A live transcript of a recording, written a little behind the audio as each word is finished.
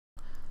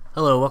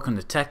Hello, welcome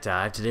to Tech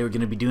Dive. Today we're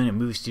going to be doing a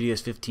Movie Studios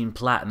 15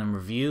 Platinum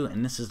review,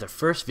 and this is the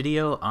first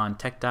video on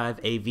Tech Dive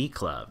AV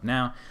Club.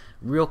 Now,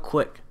 real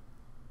quick,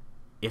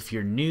 if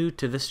you're new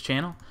to this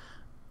channel,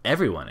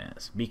 everyone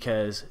is,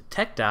 because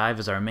Tech Dive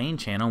is our main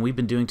channel. We've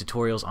been doing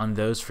tutorials on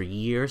those for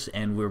years,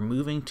 and we're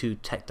moving to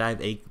Tech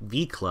Dive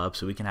AV Club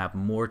so we can have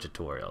more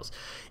tutorials.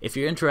 If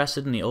you're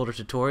interested in the older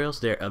tutorials,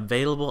 they're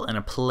available in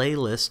a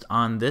playlist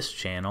on this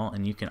channel,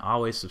 and you can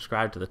always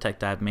subscribe to the Tech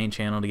Dive main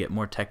channel to get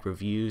more tech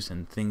reviews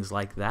and things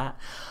like that.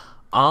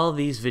 All of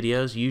these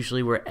videos,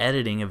 usually we're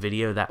editing a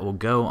video that will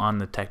go on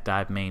the Tech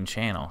Dive main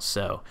channel,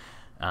 so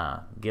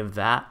give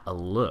that a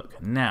look.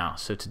 Now,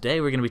 so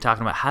today we're going to be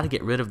talking about how to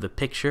get rid of the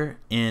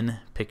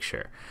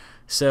picture-in-picture.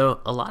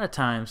 So a lot of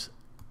times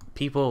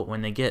people,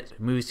 when they get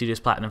Movie Studios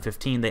Platinum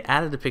 15, they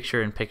added a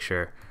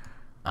picture-in-picture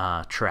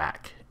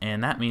track,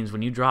 and that means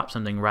when you drop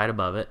something right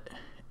above it,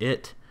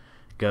 it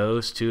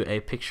goes to a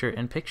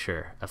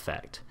picture-in-picture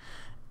effect,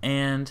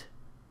 and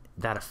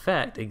that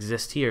effect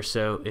exists here.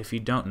 So if you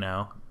don't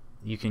know,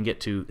 you can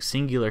get to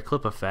singular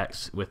clip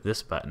effects with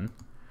this button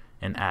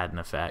and add an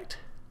effect,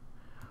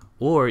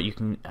 or you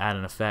can add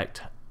an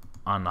effect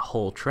on the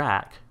whole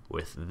track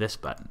with this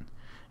button,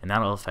 and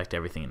that'll affect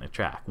everything in the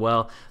track.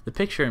 Well, the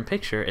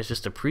picture-in-picture is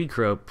just a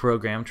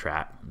pre-programmed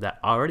track that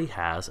already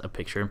has a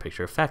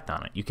picture-in-picture effect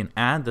on it. You can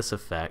add this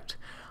effect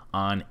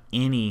on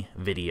any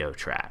video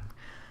track.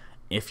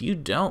 If you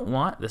don't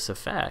want this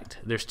effect,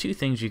 there's two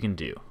things you can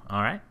do.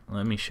 Alright,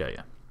 let me show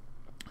you.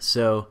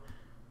 So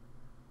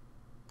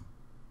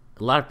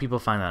a lot of people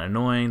find that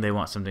annoying. They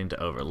want something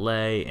to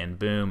overlay, and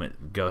boom,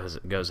 it goes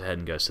ahead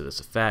and goes to this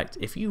effect.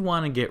 If you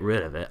want to get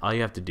rid of it, all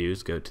you have to do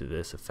is go to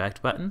this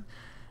effect button,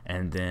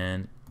 and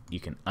then you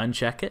can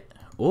uncheck it,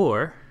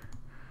 or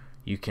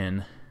you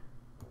can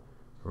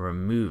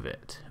remove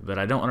it. But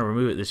I don't want to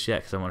remove it just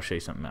yet because I want to show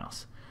you something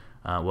else.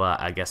 Well,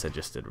 I guess I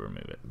just did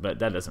remove it, but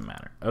that doesn't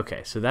matter.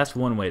 Okay, so that's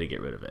one way to get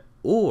rid of it.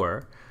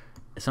 Or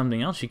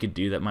something else you could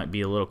do that might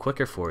be a little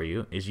quicker for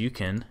you is you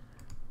can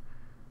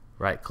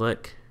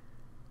right-click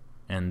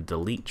and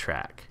delete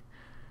track.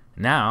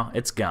 Now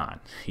it's gone.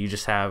 You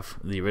just have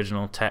the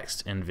original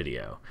text and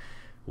video.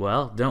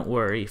 Well, don't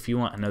worry. If you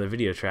want another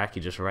video track,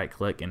 you just right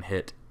click and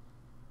hit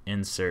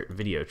insert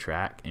video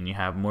track, and you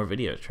have more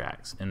video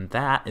tracks. And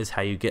that is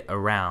how you get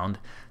around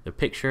the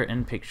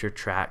picture-in-picture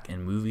track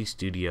in Movie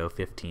Studio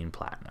 15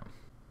 Platinum.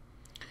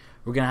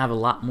 We're gonna have a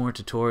lot more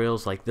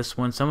tutorials like this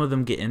one. Some of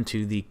them get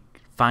into the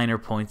finer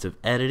points of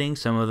editing.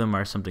 Some of them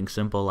are something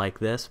simple like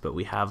this, but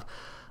we have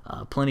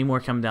plenty more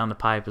coming down the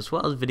pipe, as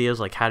well as videos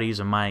like how to use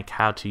a mic,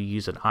 how to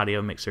use an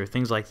audio mixer,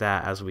 things like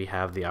that as we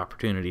have the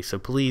opportunity. So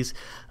please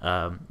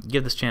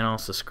give this channel a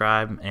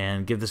subscribe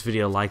and give this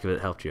video a like if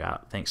it helped you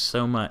out. Thanks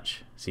so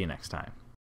much. See you next time.